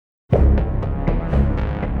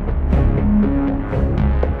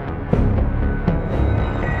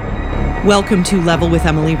Welcome to Level with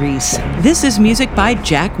Emily Reese. This is music by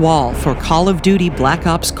Jack Wall for Call of Duty Black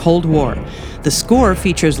Ops Cold War. The score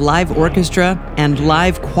features live orchestra and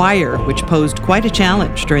live choir, which posed quite a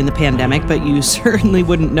challenge during the pandemic, but you certainly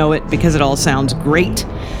wouldn't know it because it all sounds great.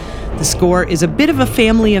 The score is a bit of a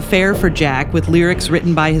family affair for Jack, with lyrics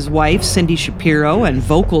written by his wife, Cindy Shapiro, and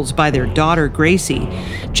vocals by their daughter, Gracie.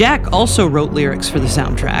 Jack also wrote lyrics for the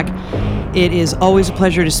soundtrack. It is always a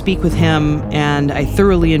pleasure to speak with him, and I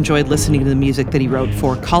thoroughly enjoyed listening to the music that he wrote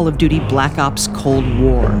for Call of Duty Black Ops Cold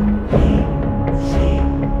War.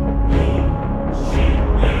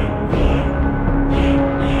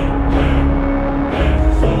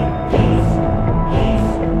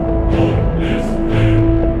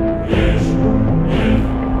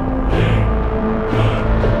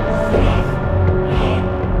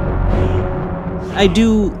 I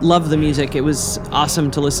do love the music. It was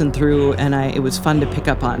awesome to listen through, and it was fun to pick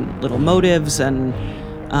up on little motives and,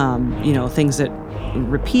 things that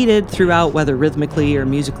repeated throughout, whether rhythmically or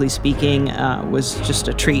musically speaking, was just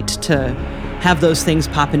a treat to have those things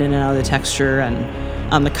popping in and out of the texture.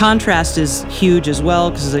 And the contrast is huge as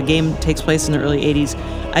well, because the game takes place in the early 80s.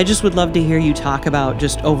 I just would love to hear you talk about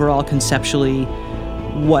just overall conceptually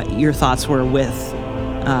what your thoughts were with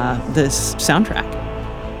this soundtrack.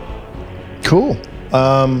 Cool.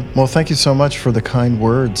 Well, thank you so much for the kind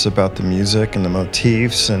words about the music and the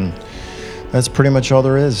motifs, and that's pretty much all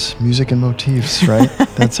there is. Music and motifs, right?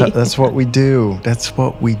 That's what we do. That's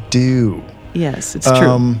what we do. Yes, it's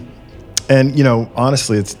true. And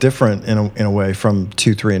honestly, it's different in a way from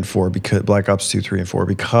 2, 3, and 4 because Black Ops 2, 3, and 4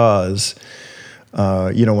 because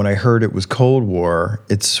when I heard it was Cold War,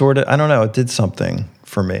 it sort of it did something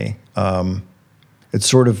for me. It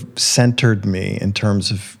sort of centered me in terms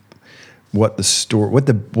of what the story,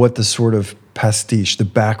 what the sort of pastiche, the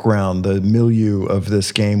background, the milieu of this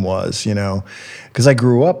game was, because I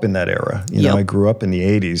grew up in that era. Yep. I grew up in the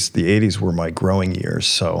 80s. The 80s were my growing years,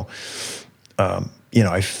 so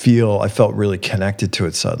I felt really connected to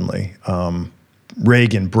it suddenly.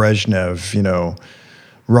 Reagan, Brezhnev,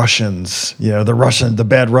 Russians, the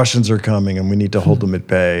bad Russians are coming, and we need to hold them at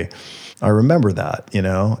bay. I remember that,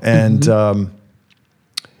 and. Mm-hmm.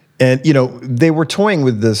 And, they were toying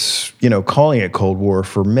with this, calling it Cold War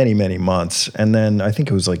for many, many months. And then I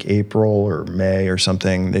think it was like April or May or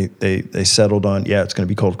something, they settled on, it's going to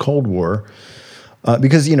be called Cold War.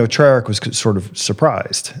 Because, Treyarch was sort of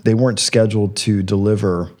surprised. They weren't scheduled to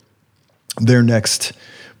deliver their next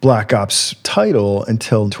Black Ops title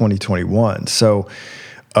until 2021. So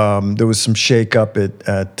there was some shake-up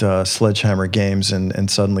at Sledgehammer Games,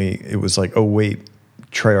 and suddenly it was like, oh, wait.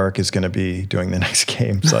 Treyarch is going to be doing the next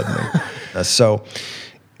game suddenly. So,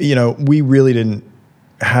 we really didn't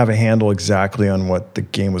have a handle exactly on what the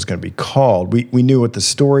game was going to be called. We knew what the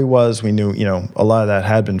story was. We knew, a lot of that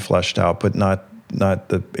had been fleshed out, but not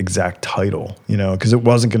the exact title, because it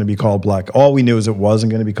wasn't going to be called all we knew is it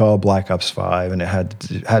wasn't going to be called Black Ops 5, and it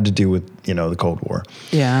had to do with, the Cold War.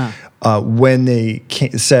 Yeah. When they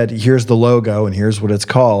said, here's the logo and here's what it's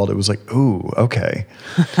called, it was like, ooh, okay.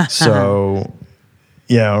 So...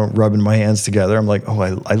 rubbing my hands together, I'm like, oh,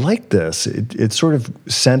 I like this. It sort of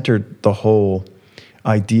centered the whole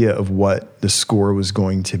idea of what the score was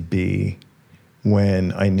going to be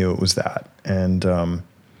when I knew it was that. And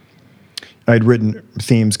I'd written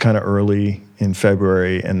themes kind of early in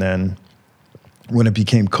February, and then when it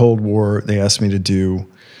became Cold War, they asked me to do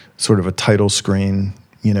sort of a title screen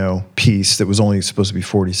piece that was only supposed to be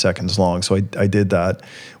 40 seconds long. So I did that,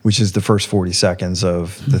 which is the first 40 seconds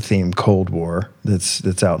of the theme Cold War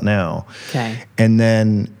that's out now. Okay. And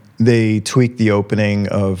then they tweaked the opening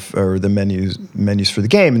or the menus for the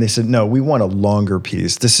game, and they said, no, we want a longer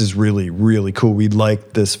piece. This is really, really cool. We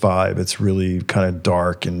like this vibe. It's really kind of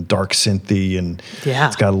dark synthy, and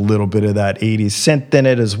it's got a little bit of that 80s synth in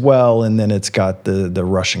it as well, and then it's got the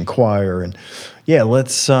Russian choir. And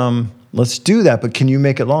let's do that, but can you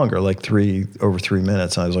make it longer, like over 3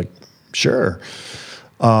 minutes? And I was like, sure.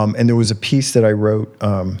 And there was a piece that I wrote.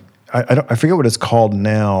 I forget what it's called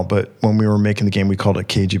now, but when we were making the game, we called it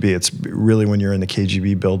KGB. It's really when you're in the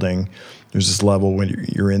KGB building, there's this level when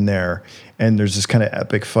you're in there, and there's this kind of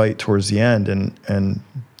epic fight towards the end, and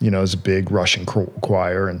it's a big Russian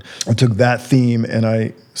choir. And I took that theme and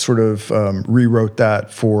I sort of rewrote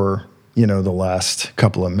that for the last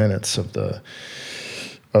couple of minutes of the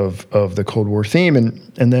Cold War theme,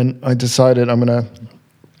 and then I decided I'm going to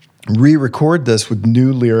re-record this with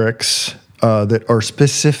new lyrics that are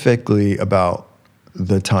specifically about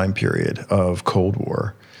the time period of Cold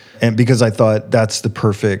War. And because I thought that's the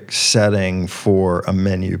perfect setting for a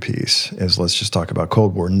menu piece, is let's just talk about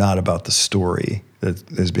Cold War, not about the story that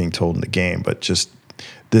is being told in the game, but just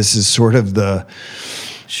this is sort of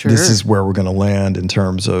Sure. this is where we're going to land in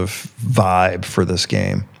terms of vibe for this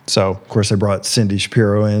game. So, of course, I brought Cindy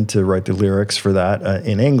Shapiro in to write the lyrics for that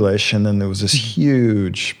in English. And then there was this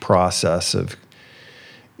huge process of,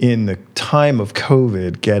 in the time of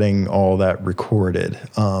COVID, getting all that recorded,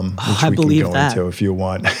 which I we believe can go that. into if you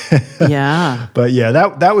want. Yeah. But yeah,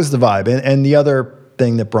 that was the vibe. And the other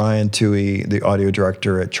thing that Brian Toohey, the audio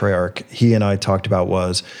director at Treyarch, he and I talked about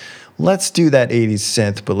was, let's do that 80s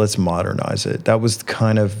synth, but let's modernize it. That was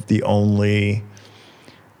kind of the only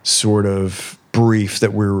sort of brief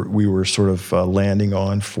that we were sort of landing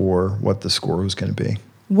on for what the score was going to be.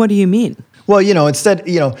 What do you mean? Well, instead,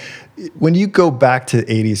 when you go back to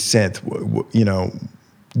 80s synth,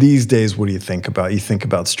 these days, what do you think about? You think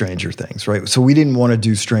about Stranger Things, right? So we didn't want to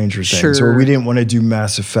do Stranger Things, Sure. or we didn't want to do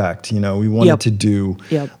Mass Effect. We wanted Yep. to do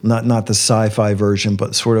not the sci-fi version,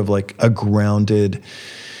 but sort of like a grounded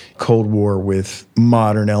Cold War with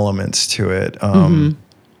modern elements to it.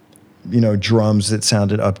 Drums that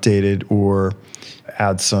sounded updated, or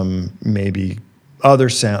add some maybe other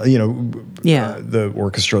sound, the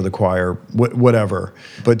orchestra, the choir, whatever.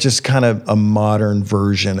 But just kind of a modern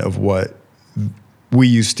version of what we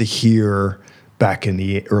used to hear back in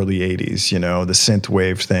the early 80s, the synth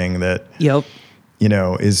wave thing that, Yep.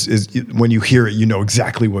 is when you hear it, you know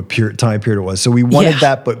exactly what time period it was. So we wanted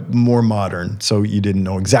that, but more modern. So you didn't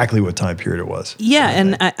know exactly what time period it was. Yeah,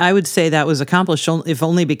 and I would say that was accomplished if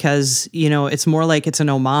only because, it's more like it's an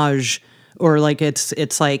homage, or like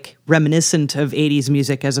it's like reminiscent of 80s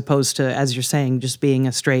music, as opposed to, as you're saying, just being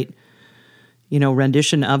a straight,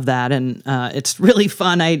 rendition of that. And it's really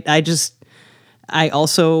fun. I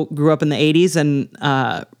also grew up in the 80s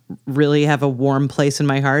and really have a warm place in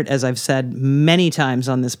my heart, as I've said many times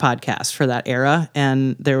on this podcast, for that era.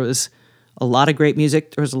 And there was a lot of great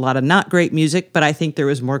music. There was a lot of not great music, but I think there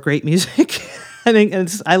was more great music.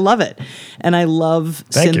 I love it. And I love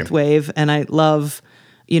synthwave, and I love,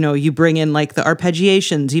 you bring in like the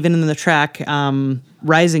arpeggiations, even in the track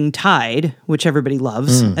Rising Tide, which everybody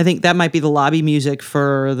loves. I think that might be the lobby music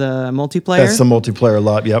for the multiplayer. That's the multiplayer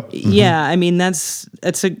lot, yep. Mm-hmm. Yeah, I mean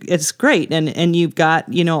it's great, and you've got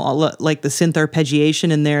like the synth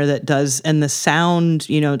arpeggiation in there that does, and the sound,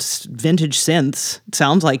 it's vintage synths. It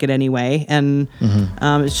sounds like it anyway, and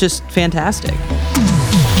it's just fantastic.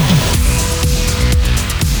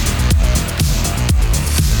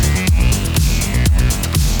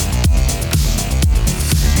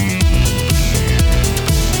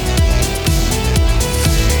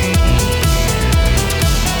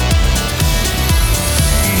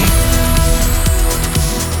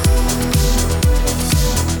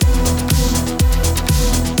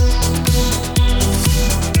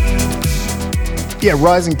 Yeah,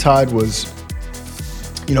 Rising Tide was,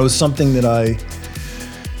 something that I,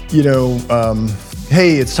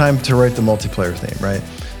 hey, it's time to write the multiplayer theme, right?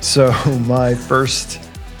 So my first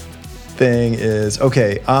thing is,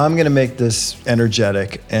 okay, I'm going to make this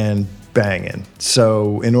energetic and banging.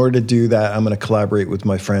 So in order to do that, I'm going to collaborate with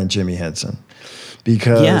my friend Jimmy Henson,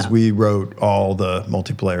 because we wrote all the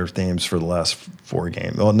multiplayer themes for the last 4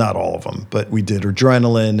 games. Well, not all of them, but we did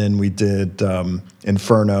Adrenaline and we did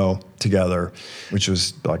Inferno together, which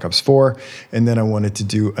was Black Ops 4. And then I wanted to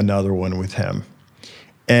do another one with him.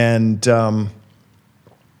 And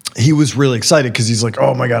he was really excited because he's like,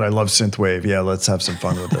 oh my God, I love synthwave. Yeah, let's have some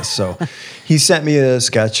fun with this. So he sent me a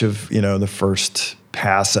sketch of, the first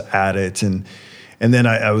pass at it. And then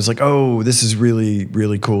I was like, oh, this is really,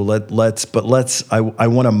 really cool. Let's I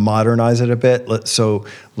want to modernize it a bit. Let's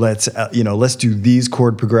do these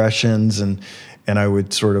chord progressions, and I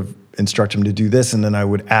would sort of instruct him to do this, and then I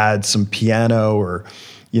would add some piano or,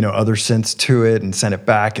 other synths to it and send it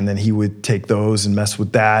back, and then he would take those and mess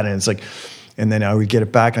with that, and it's like, and then I would get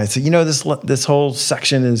it back, and I'd say, this whole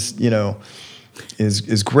section is,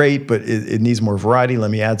 is great, but it needs more variety. Let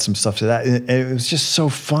me add some stuff to that. And it was just so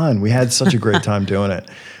fun. We had such a great time doing it.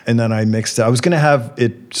 And then I mixed it. I was going to have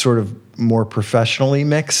it sort of more professionally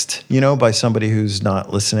mixed, by somebody who's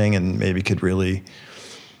not listening and maybe could really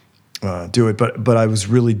do it. But I was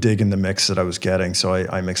really digging the mix that I was getting, so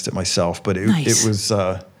I mixed it myself. But it was,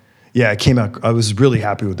 it came out. I was really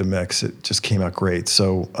happy with the mix. It just came out great.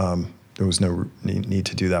 So there was no need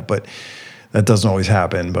to do that. But that doesn't always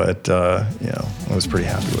happen, but I was pretty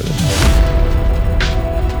happy with it.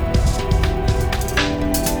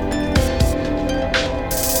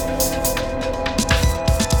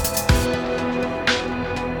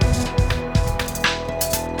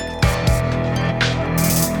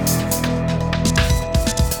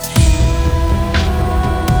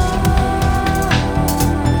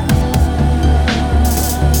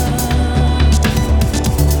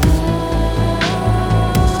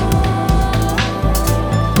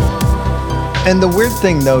 And the weird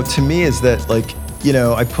thing, though, to me is that, like, you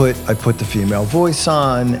know, I put the female voice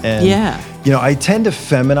on, and you know, I tend to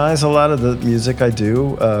feminize a lot of the music I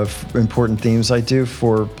do, important themes I do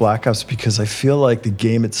for Black Ops, because I feel like the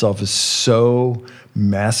game itself is so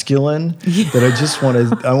masculine that I just want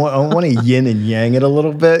to I want to yin and yang it a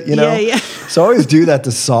little bit, you know. So I always do that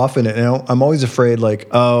to soften it. And I'm always afraid, like,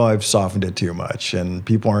 oh, I've softened it too much, and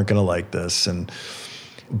people aren't going to like this.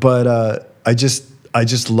 But I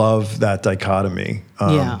just love that dichotomy.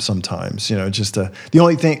 Sometimes, you know, just the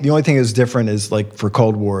only thing is different is, like, for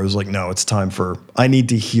Cold War is like, no, it's time for, I need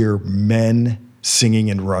to hear men singing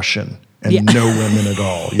in Russian and no women at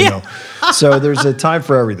all, you know. So there's a time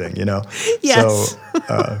for everything, you know. Yes.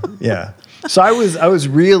 So So I was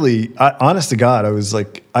really, honest to God, I was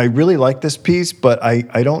like, I really like this piece, but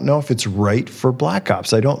I don't know if it's right for Black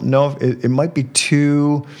Ops. I don't know if it might be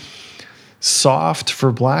too soft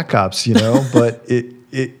for Black Ops, you know. But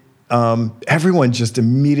everyone just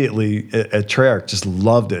immediately at Treyarch just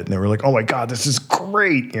loved it, and they were like, "Oh my God, this is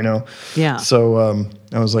great," you know. Yeah. So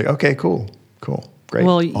I was like, "Okay, cool, great."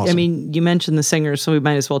 Well, awesome. I mean, you mentioned the singer, so we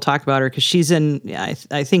might as well talk about her, because she's in.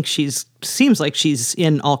 I think seems like she's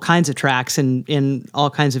in all kinds of tracks and in all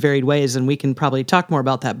kinds of varied ways, and we can probably talk more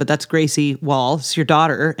about that. But that's Gracie Wall. It's your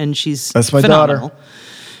daughter, and that's my phenomenal. Daughter.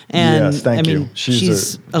 And yes, thank you.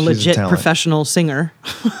 She's a legit professional singer.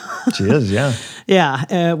 She is, yeah.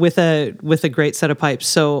 Yeah, with a great set of pipes.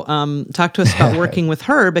 So talk to us about working with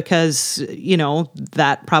her, because, you know,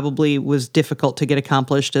 that probably was difficult to get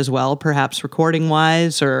accomplished as well, perhaps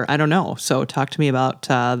recording-wise, or I don't know. So talk to me about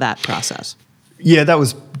that process. Yeah, that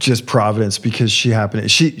was just providence, because she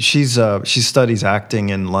studies acting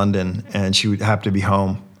in London, and she would have to be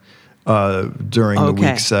home during the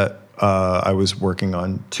weeks that I was working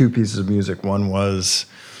on two pieces of music. One was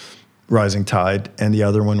Rising Tide, and the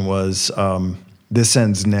other one was This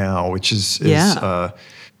Ends Now, which is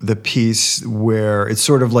the piece where it's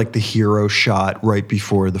sort of like the hero shot right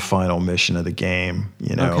before the final mission of the game.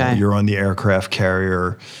 You know, you're on the aircraft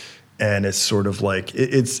carrier, and it's sort of like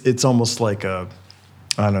it's almost like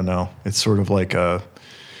it's sort of like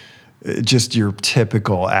just your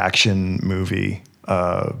typical action movie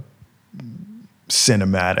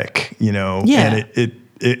cinematic, you know. And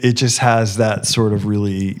it just has that sort of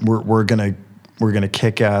really, we're gonna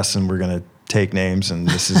kick ass, and we're gonna take names, and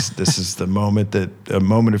this is the moment, a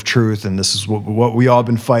moment of truth, and this is what we all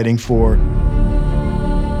been fighting for.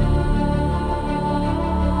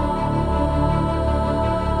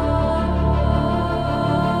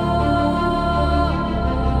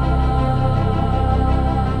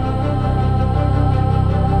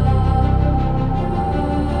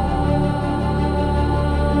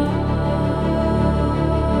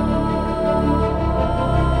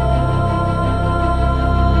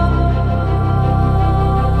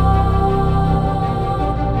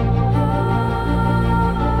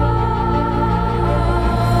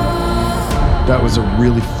 That was a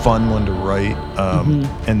really fun one to write,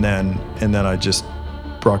 and then I just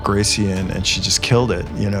brought Gracie in, and she just killed it.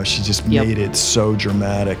 You know, she just made it so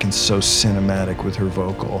dramatic and so cinematic with her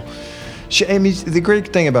vocal. I mean, the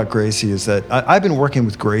great thing about Gracie is that I've been working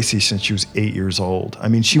with Gracie since she was 8 years old. I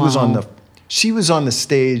mean, she was on the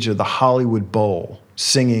stage of the Hollywood Bowl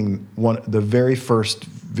singing the very first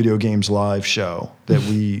Video Games Live show that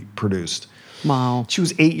we produced. Wow. She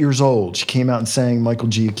was 8 years old. She came out and sang Michael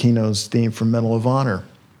Giacchino's theme from Medal of Honor.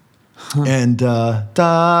 And da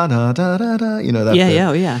da da da da, you know that.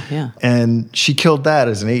 Yeah. And she killed that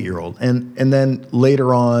as an 8-year-old. And then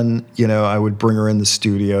later on, you know, I would bring her in the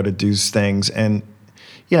studio to do things, and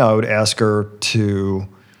you know, I would ask her to,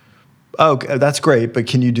 oh, that's great, but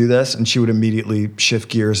can you do this? And she would immediately shift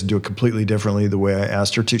gears and do it completely differently the way I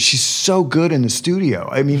asked her to. She's so good in the studio.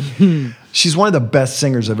 I mean, she's one of the best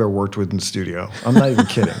singers I've ever worked with in the studio. I'm not even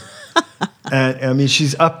kidding. And I mean,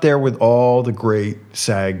 she's up there with all the great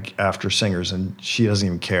SAG-AFTRA singers, and she doesn't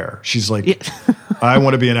even care. She's like, I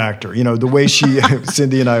want to be an actor. You know, the way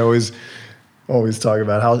Cindy and I always talk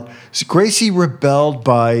about how Gracie rebelled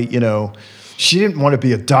by, you know, she didn't want to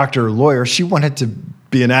be a doctor or lawyer. She wanted to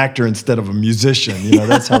be an actor instead of a musician. You know,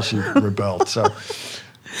 that's how she rebelled. So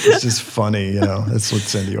it's just funny, you know. That's what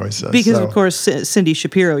Cindy always says. Because, of course, Cindy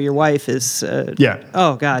Shapiro, your wife, is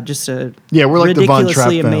oh God, just a we're like the Von Trapp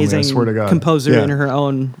family, amazing I swear to God. composer in her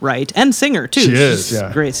own right, and singer too. She's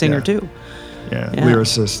a great singer too. Yeah,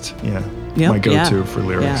 lyricist. Yeah, my go-to for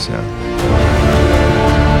lyrics. Yeah.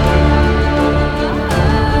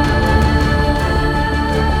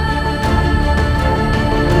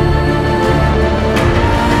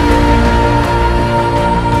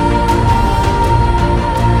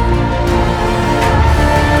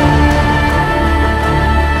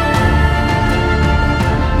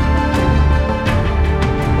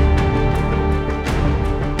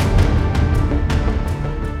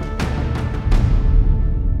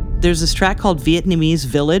 there's this track called Vietnamese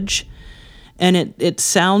Village, and it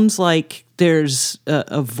sounds like there's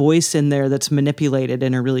a voice in there that's manipulated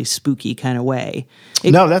in a really spooky kind of way.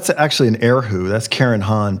 No, that's actually an erhu. That's Karen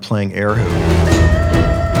Han playing erhu.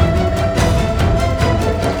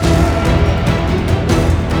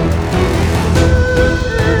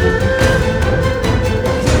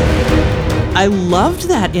 I loved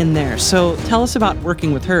that in there. So tell us about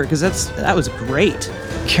working with her, because that was great.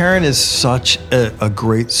 Karen is such a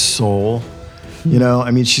great soul. You know,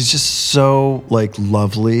 I mean, she's just so like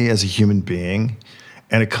lovely as a human being,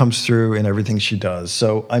 and it comes through in everything she does.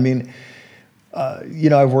 So, I mean, you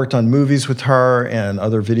know, I've worked on movies with her and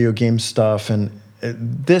other video game stuff, and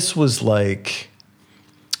this was like,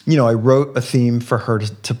 you know, I wrote a theme for her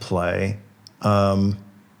to play, and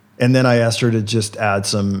then I asked her to just add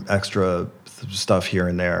some extra stuff here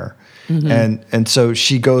and there. And so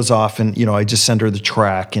she goes off, and, you know, I just send her the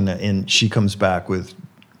track, and she comes back with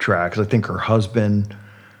tracks. I think her husband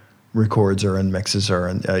records her and mixes her,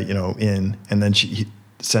 and you know, and then he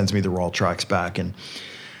sends me the raw tracks back, and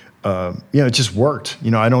you know, it just worked. You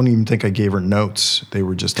know, I don't even think I gave her notes. They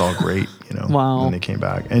were just all great, you know, Wow. when they came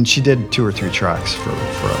back. And she did 2 or 3 tracks for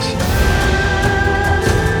us.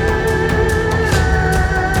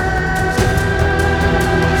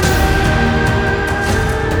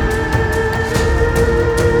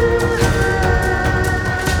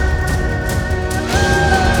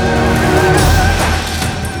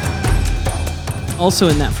 Also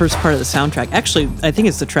in that first part of the soundtrack, actually, I think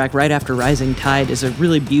it's the track right after Rising Tide, is a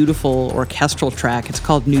really beautiful orchestral track. It's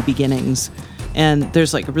called New Beginnings. And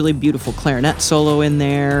there's like a really beautiful clarinet solo in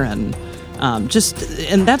there. And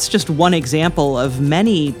that's just one example of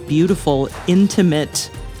many beautiful,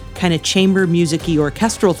 intimate, kind of chamber music-y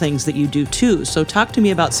orchestral things that you do too. So talk to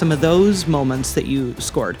me about some of those moments that you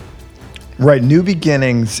scored. Right, New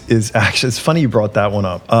Beginnings is actually, it's funny you brought that one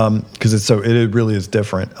up, because it really is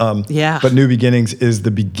different. Yeah. But New Beginnings is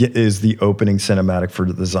the opening cinematic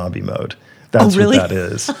for the zombie mode. That's really? what that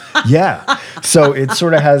is. Yeah. So it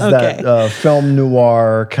sort of has Okay. that film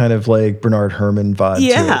noir kind of like Bernard Herrmann vibe to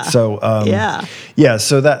Yeah. it. So yeah.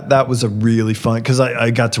 So that was a really fun, because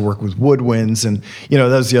I got to work with woodwinds, and you know,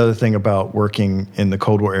 that was the other thing about working in the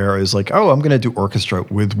Cold War era is like, oh, I'm going to do orchestra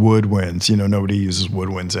with woodwinds. You know, nobody uses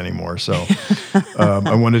woodwinds anymore. So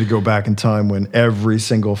I wanted to go back in time when every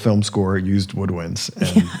single film score used woodwinds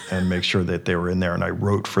and make sure that they were in there, and I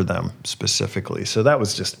wrote for them specifically. So that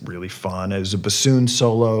was just really fun. It was a bassoon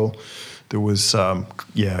solo. There was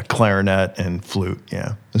clarinet and flute.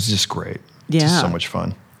 Yeah, it was just great. Yeah. Just so much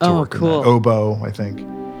fun. Oh, work in cool. that. Oboe, I think.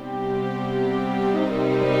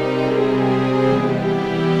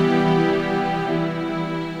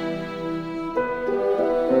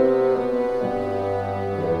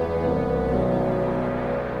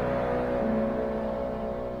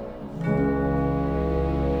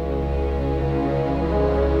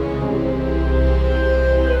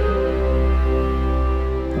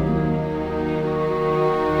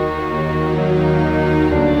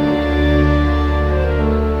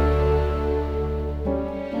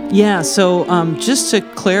 Yeah, so just to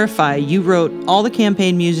clarify, you wrote all the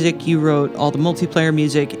campaign music, you wrote all the multiplayer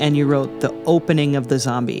music, and you wrote the opening of the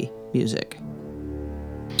zombie music.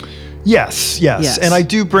 Yes. And I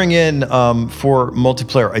do bring in, for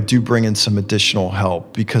multiplayer, I do bring in some additional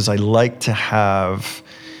help, because I like to have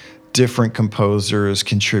different composers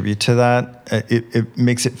contribute to that. It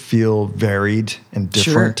makes it feel varied and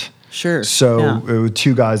different. Sure. So it was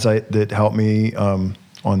 2 guys that helped me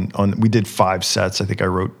we did 5 sets. I think I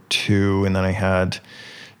wrote 2, and then I had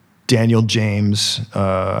Daniel James.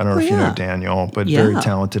 I don't know if you know Daniel, but very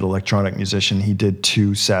talented electronic musician. He did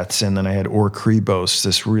 2 sets, and then I had Or Kribos,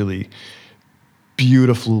 this really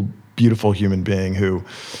beautiful human being who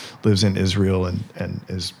lives in Israel and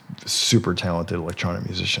is a super talented electronic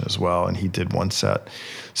musician as well, and he did 1 set.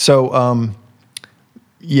 So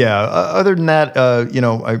other than that,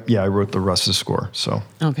 I wrote the rest of the score. So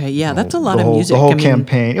okay, that's a lot of music. The whole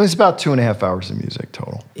campaign. It was about 2.5 hours of music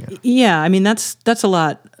total. Yeah, I mean that's a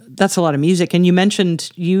lot. That's a lot of music. And you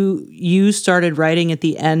mentioned you started writing at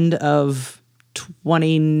the end of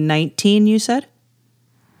 2019. You said.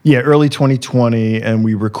 Yeah, early 2020, and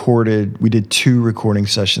we did 2 recording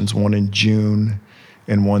sessions, one in June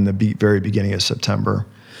and one the very beginning of September.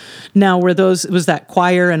 Now, was that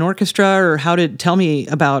choir and orchestra, or tell me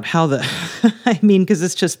about how I mean, because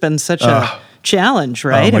it's just been such a challenge,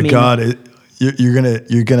 right? Oh my God,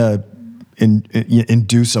 you're gonna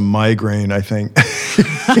induce a migraine, I think.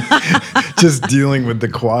 Just dealing with the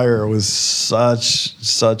choir was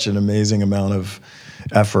such an amazing amount of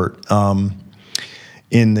effort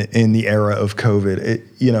in the era of COVID.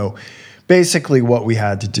 basically what we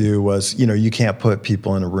had to do was, you can't put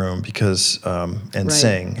people in a room because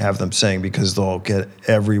have them sing because they'll get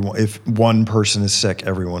everyone. If one person is sick,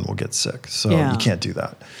 everyone will get sick. So you can't do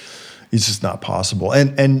that. It's just not possible.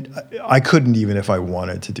 And I couldn't, even if I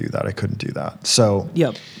wanted to do that, I couldn't do that. So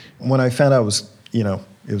when I found out it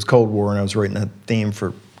was Cold War and I was writing that theme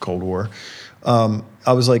for Cold War,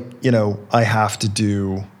 I was like, I have to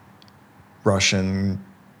do Russian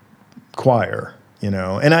choir,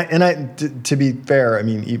 and to be fair, I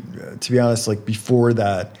mean, to be honest, like before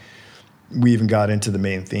that, we even got into the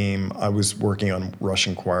main theme, I was working on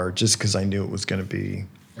Russian choir just because I knew it was going to be,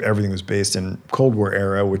 everything was based in Cold War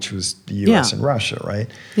era, which was the U.S. and Russia, right?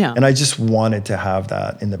 Yeah. And I just wanted to have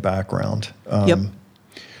that in the background.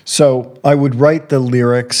 So I would write the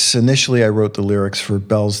lyrics. Initially, I wrote the lyrics for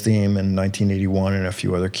Belle's theme in 1981 and a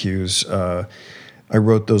few other cues. I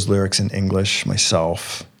wrote those lyrics in English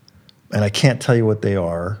myself. And I can't tell you what they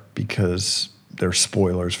are because they're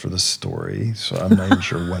spoilers for the story. So I'm not even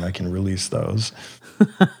sure when I can release those.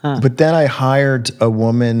 But then I hired a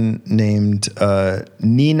woman named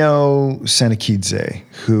Nino Sanakidze,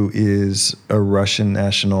 who is a Russian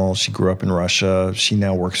national. She grew up in Russia. She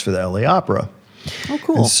now works for the LA Opera. Oh,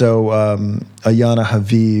 cool. And so Ayana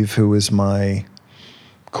Haviv, who is my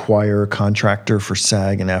choir contractor for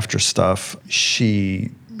SAG and after stuff,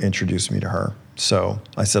 she introduced me to her. So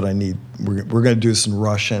I said, we're going to do this in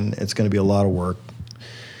Russian. It's going to be a lot of work.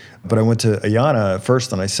 But I went to Ayana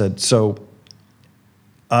first and I said, so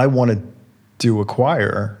I want to do a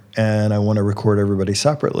choir and I want to record everybody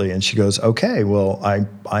separately. And she goes, okay, well,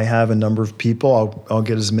 I have a number of people. I'll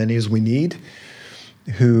get as many as we need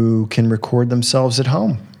who can record themselves at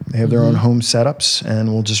home. They have their own home setups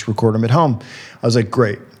and we'll just record them at home. I was like,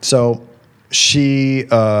 great. So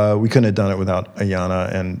we couldn't have done it without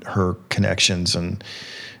Ayana and her connections and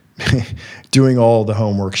doing all the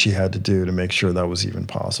homework she had to do to make sure that was even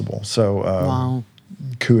possible. So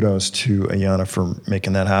kudos to Ayana for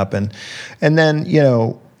making that happen. And then,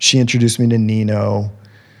 she introduced me to Nino.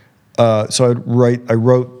 So I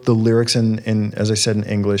wrote the lyrics in, as I said, in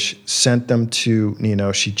English, sent them to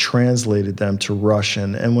Nino. She translated them to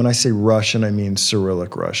Russian. And when I say Russian, I mean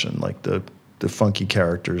Cyrillic Russian, like the funky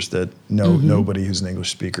characters that nobody who's an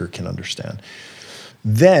English speaker can understand.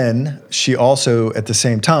 Then she also, at the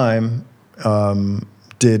same time,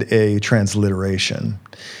 did a transliteration.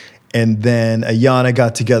 And then Ayana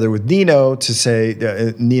got together with Nino to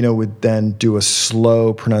say, Nino would then do a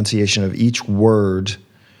slow pronunciation of each word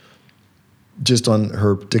just on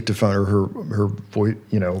her dictaphone or her voice,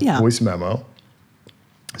 voice memo.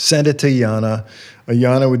 Send it to Ayana.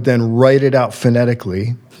 Ayana would then write it out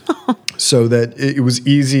phonetically so that it was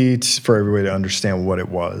easy for everybody to understand what it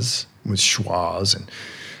was with schwas.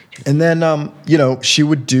 And then, she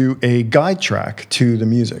would do a guide track to the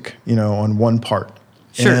music, on one part.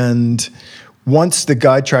 Sure. And once the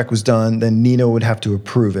guide track was done, then Nino would have to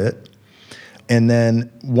approve it. And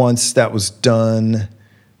then once that was done,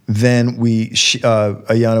 then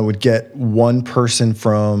Ayana would get one person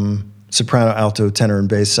from soprano, alto, tenor, and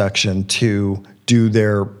bass section to do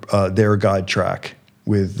their guide track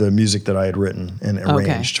with the music that I had written and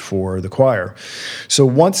arranged for the choir. So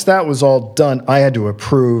once that was all done, I had to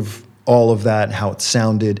approve all of that and how it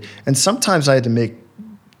sounded. And sometimes I had to make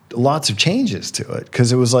lots of changes to it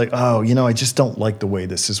because it was like, I just don't like the way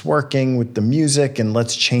this is working with the music, and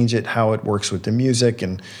let's change it how it works with the music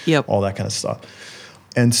and all that kind of stuff.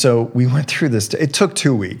 And so we went through this. It took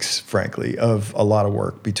 2 weeks, frankly, of a lot of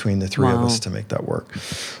work between the three of us to make that work.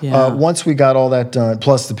 Yeah. Once we got all that done,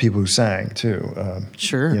 plus the people who sang too,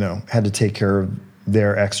 had to take care of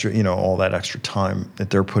their extra, all that extra time that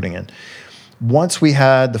they're putting in. Once we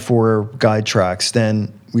had the 4 guide tracks,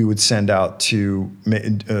 then we would send out to,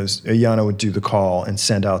 Ayana would do the call and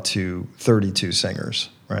send out to 32 singers,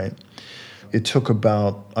 right? It took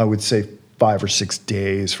about, I would say, 5 or 6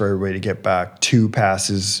 days for everybody to get back 2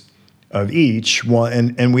 passes of each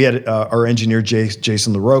one, and we had our engineer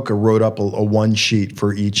Jason LaRocca wrote up a one sheet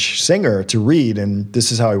for each singer to read, and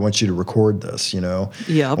this is how I want you to record this. I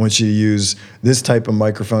want you to use this type of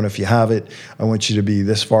microphone if you have it. I want you to be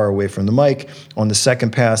this far away from the mic. On the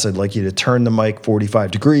second pass, I'd like you to turn the mic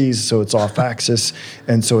 45 degrees so it's off axis,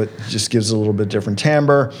 and so it just gives a little bit different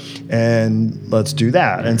timbre. And let's do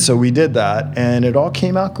that. And so we did that, and it all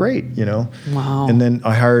came out great. Wow. And then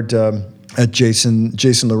I hired. At Jason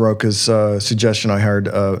LaRocca's suggestion, I hired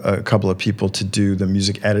a couple of people to do the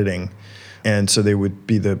music editing. And so they would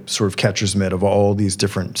be the sort of catcher's mitt of all these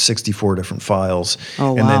 64 different files.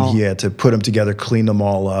 Oh, wow. And then he had to put them together, clean them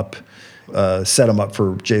all up, set them up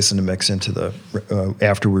for Jason to mix into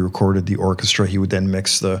after we recorded the orchestra, he would then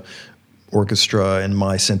mix the orchestra and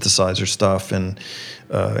my synthesizer stuff and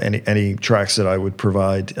any tracks that I would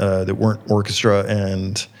provide that weren't orchestra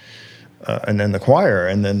and then the choir,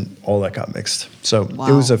 and then all that got mixed. So Wow.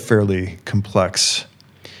 it was a fairly complex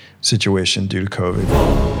situation due to COVID.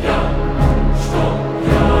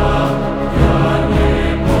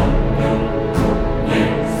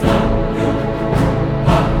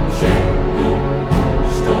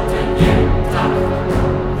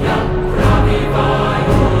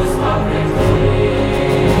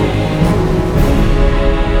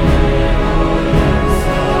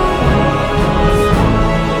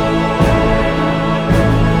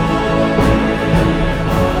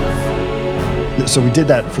 So we did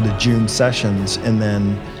that for the June sessions, and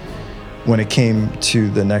then when it came to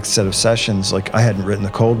the next set of sessions, like I hadn't written the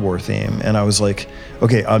Cold War theme, and I was like,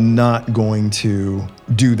 okay, I'm not going to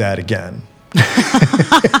do that again.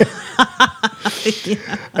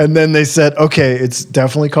 Yeah. And then they said, okay, it's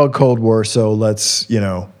definitely called Cold War, so let's,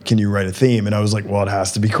 can you write a theme? And I was like, well, it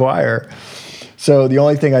has to be choir. So the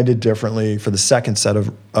only thing I did differently for the second set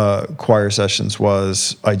of choir sessions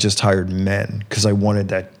was I just hired men because I wanted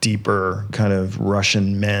that deeper kind of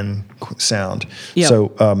Russian men sound. Yep.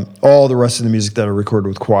 So all the rest of the music that I recorded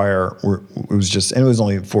with choir it was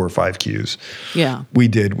only 4 or 5 cues. Yeah. We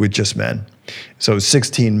did with just men. So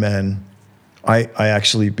 16 men. I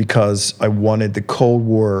actually, because I wanted the Cold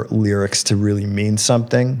War lyrics to really mean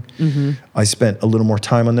something, I spent a little more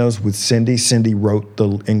time on those with Cindy. Cindy wrote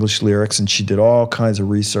the English lyrics, and she did all kinds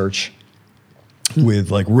of research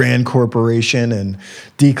with like Rand Corporation and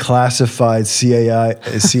declassified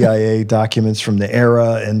CIA documents from the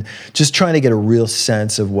era, and just trying to get a real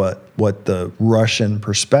sense of what the Russian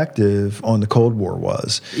perspective on the Cold War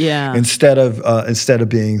was. Yeah. Instead of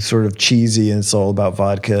being sort of cheesy and it's all about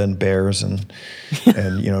vodka and bears and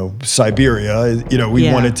Siberia,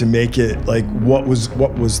 we wanted to make it like what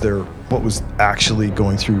was actually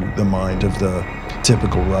going through the mind of the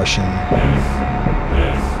typical Russian.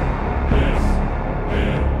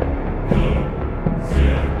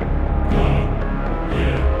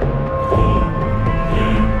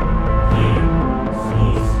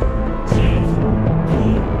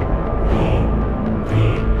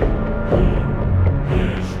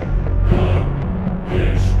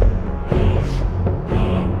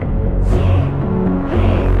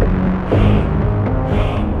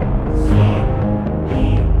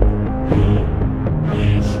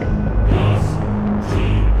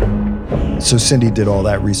 So Cindy did all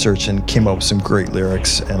that research and came up with some great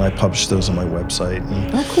lyrics, and I published those on my website.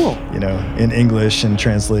 And, Oh, cool. In English and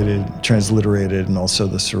transliterated, and also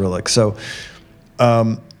the Cyrillic. So,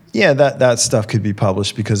 that stuff could be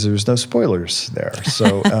published because there was no spoilers there.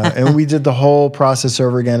 So, and we did the whole process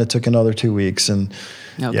over again. It took another 2 weeks, and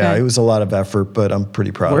it was a lot of effort, but I'm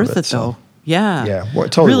pretty proud of it. Worth it though. Yeah. Yeah,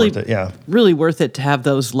 totally really, worth it. Yeah, really worth it to have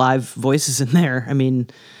those live voices in there. I mean,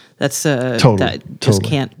 that's that just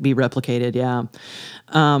can't be replicated. Yeah.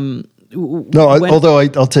 Although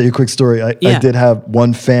I'll tell you a quick story. I did have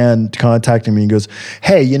one fan contacting me and goes,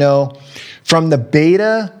 "Hey, from the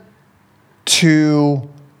beta to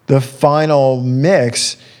the final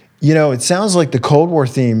mix, it sounds like the Cold War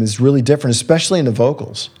theme is really different, especially in the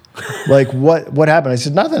vocals. Like what happened?" I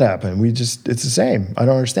said, "Nothing happened. It's the same. I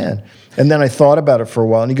don't understand." And then I thought about it for a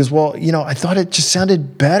while, and he goes, "Well, I thought it just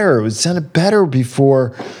sounded better. It sounded better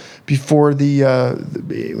before the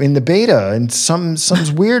in the beta, and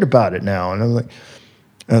something's weird about it now." And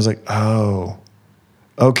I was like, "Oh,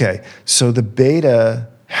 okay." So the beta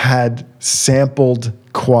had sampled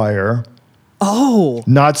choir. Oh.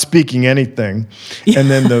 Not speaking anything.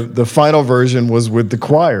 And then the final version was with the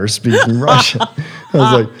choir speaking Russian. I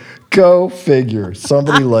was like, go figure.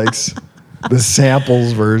 Somebody likes the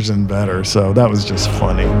samples version better. So that was just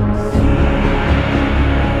funny.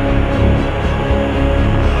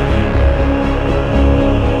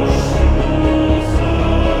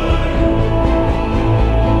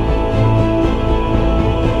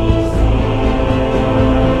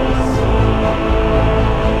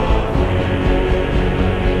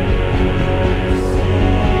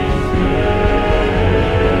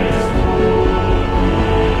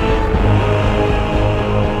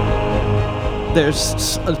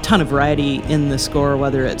 There's a ton of variety in the score,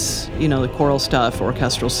 whether it's, the choral stuff,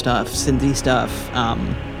 orchestral stuff, synthy stuff,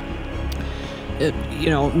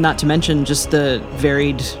 not to mention just the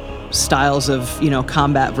varied styles of,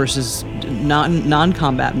 combat versus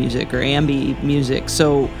non-combat music or ambi music.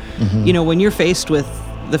 So, when you're faced with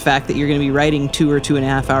the fact that you're going to be writing 2 or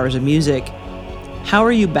 2.5 hours of music, how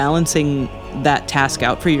are you balancing that task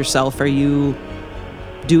out for yourself? Are you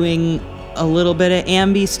doing a little bit of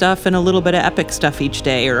ambi stuff and a little bit of epic stuff each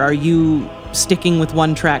day, or are you sticking with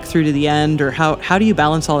one track through to the end, or how do you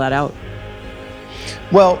balance all that out?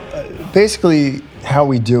 Well, basically how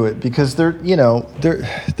we do it, because the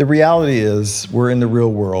reality is we're in the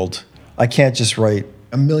real world. I can't just write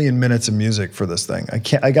a million minutes of music for this thing.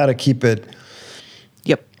 I got to keep it.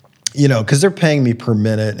 Yep. Because they're paying me per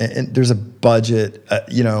minute, and there's a budget.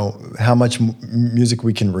 How much music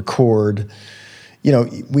we can record.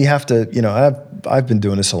 We have to. I've been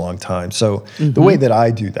doing this a long time, so the way that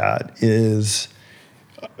I do that is,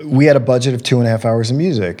 we had a budget of 2.5 hours of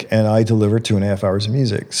music, and I deliver 2.5 hours of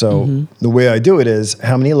music. So the way I do it is,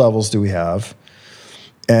 how many levels do we have?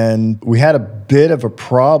 And we had a bit of a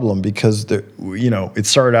problem because it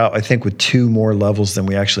started out, I think, with 2 more levels than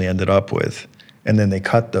we actually ended up with. And then they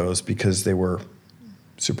cut those because they were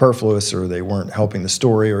superfluous, or they weren't helping the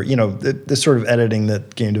story, or the sort of editing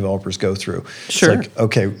that game developers go through. Sure. It's like,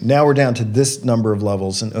 okay, now we're down to this number of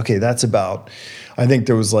levels, and okay, that's about, I think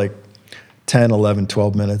there was like 10, 11,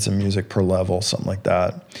 12 minutes of music per level, something like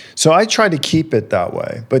that. So I try to keep it that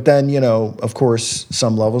way. But then, of course,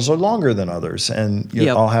 some levels are longer than others. And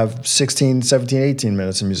I'll have 16, 17, 18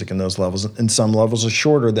 minutes of music in those levels. And some levels are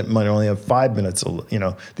shorter that might only have 5 minutes.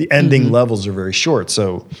 The ending levels are very short,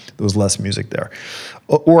 so there was less music there.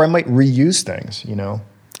 Or I might reuse things,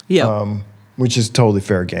 which is totally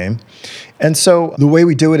fair game. And so the way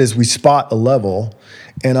we do it is, we spot a level,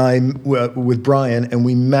 and I'm with Brian, and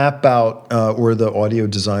we map out, we're the audio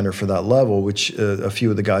designer for that level, which a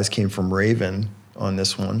few of the guys came from Raven on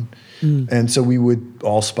this one. And so we would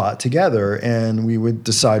all spot together, and we would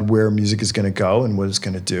decide where music is going to go and what it's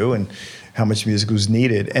going to do and how much music was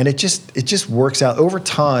needed. And it just works out. Over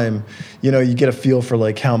time, you get a feel for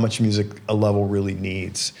like how much music a level really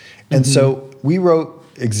needs. And so we wrote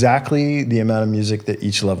exactly the amount of music that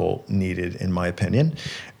each level needed, in my opinion.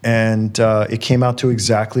 And it came out to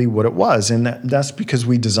exactly what it was. And that's because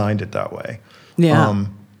we designed it that way. Yeah.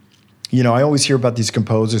 I always hear about these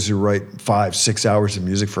composers who write 5-6 hours of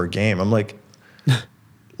music for a game. I'm like,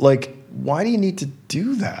 why do you need to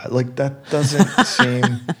do that? Like, that doesn't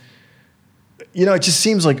seem... it just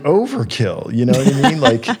seems like overkill, you know what I mean?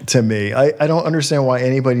 Like, to me, I don't understand why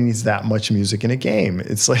anybody needs that much music in a game.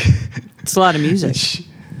 It's like... It's a lot of music.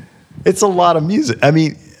 It's a lot of music. I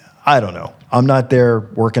mean, I don't know. I'm not there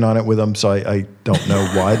working on it with them, so I don't know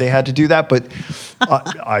why they had to do that. But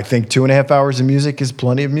I think 2.5 hours of music is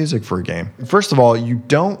plenty of music for a game. First of all, you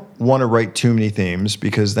don't want to write too many themes,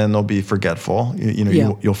 because then they'll be forgetful.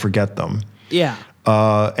 You'll forget them. Yeah.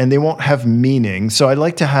 And they won't have meaning. So I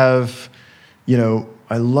like to have...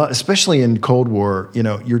 especially in Cold War,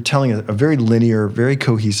 you're telling a very linear, very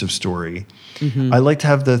cohesive story. I like to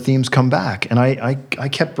have the themes come back. And I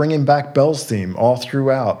kept bringing back Belle's theme all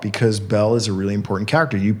throughout, because Belle is a really important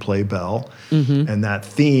character. You play Belle, and that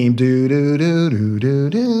theme,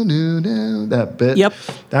 do-do-do-do-do-do-do, that bit,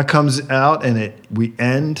 that comes out, and we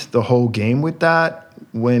end the whole game with that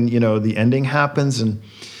when, the ending happens. And,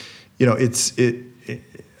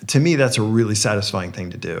 to me, that's a really satisfying thing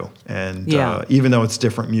to do. And even though it's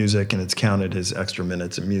different music and it's counted as extra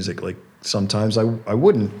minutes of music, like sometimes I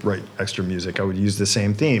wouldn't write extra music. I would use the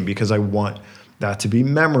same theme because I want that to be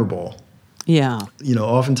memorable. Yeah.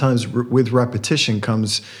 Oftentimes with repetition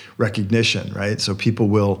comes recognition, right? So people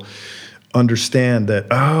will understand that,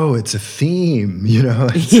 oh, it's a theme,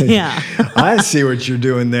 I see what you're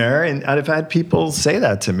doing there. And I've had people say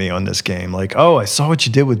that to me on this game, like, oh, I saw what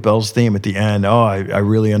you did with Belle's theme at the end. Oh, I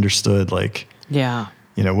really understood, like,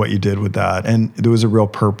 what you did with that. And there was a real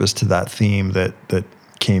purpose to that theme that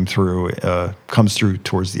comes through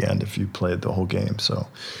towards the end if you played the whole game. So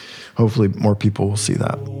hopefully more people will see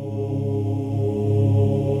that.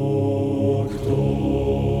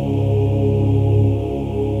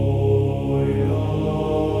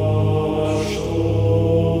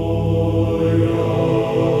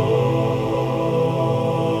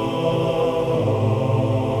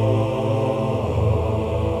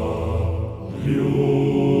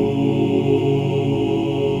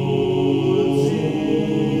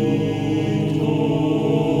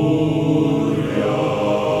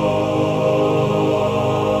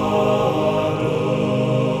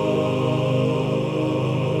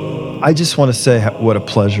 I just want to say what a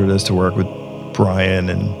pleasure it is to work with Brian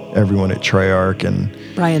and everyone at Treyarch, and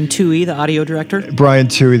Brian Toohey, the audio director. Brian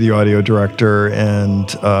Toohey, the audio director, and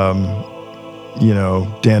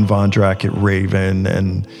Dan Vondrak at Raven,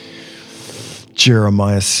 and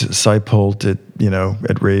Jeremiah Seipolt at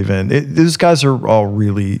Raven. Those guys are all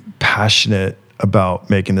really passionate about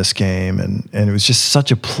making this game, and it was just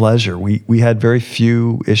such a pleasure. We had very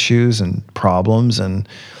few issues and problems, and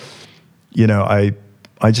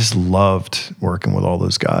I just loved working with all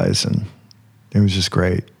those guys, and it was just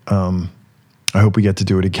great. I hope we get to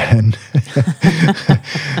do it again.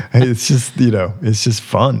 It's just, it's just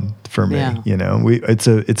fun for me. Yeah. It's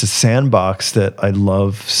a sandbox that I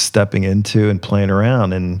love stepping into and playing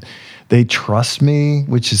around, and they trust me,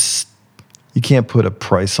 which is, you can't put a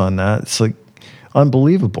price on that. It's like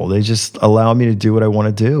unbelievable. They just allow me to do what I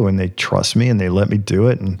want to do, and they trust me and they let me do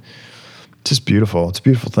it. And it's just beautiful. It's a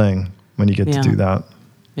beautiful thing when you get to do that.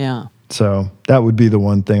 Yeah. So that would be the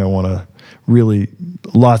one thing I want to really,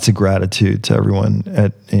 lots of gratitude to everyone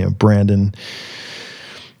at Brandon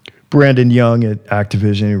Young at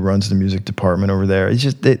Activision, who runs the music department over there. It's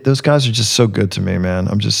just those guys are just so good to me, man.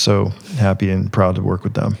 I'm just so happy and proud to work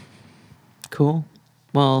with them. Cool.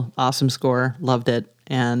 Well, awesome score. Loved it.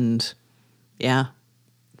 And yeah,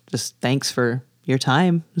 just thanks for your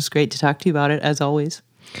time. It was great to talk to you about it, as always.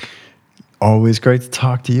 Always great to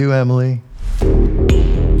talk to you, Emily.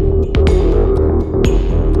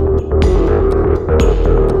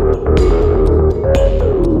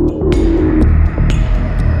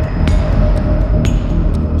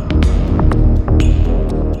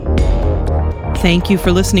 Thank you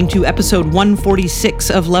for listening to episode 146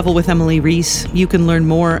 of Level with Emily Reese. You can learn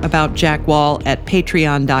more about Jack Wall at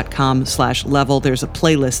patreon.com/level. There's a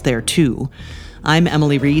playlist there too. I'm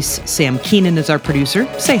Emily Reese. Sam Keenan is our producer.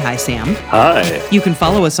 Say hi, Sam. Hi. You can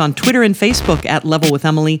follow us on Twitter and Facebook at Level with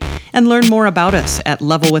Emily and learn more about us at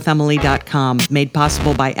levelwithemily.com, made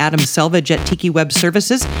possible by Adam Selvage at Tiki Web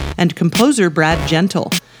Services and composer Brad Gentle.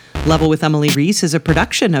 Level with Emily Reese is a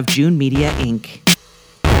production of June Media, Inc.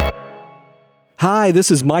 Hi, this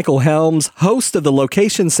is Michael Helms, host of the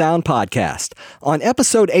Location Sound Podcast. On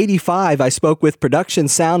episode 85, I spoke with production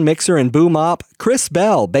sound mixer and boom op Chris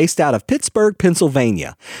Bell, based out of Pittsburgh,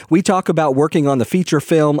 Pennsylvania. We talk about working on the feature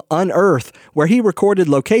film Unearth, where he recorded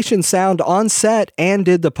location sound on set and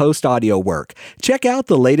did the post-audio work. Check out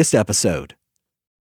the latest episode.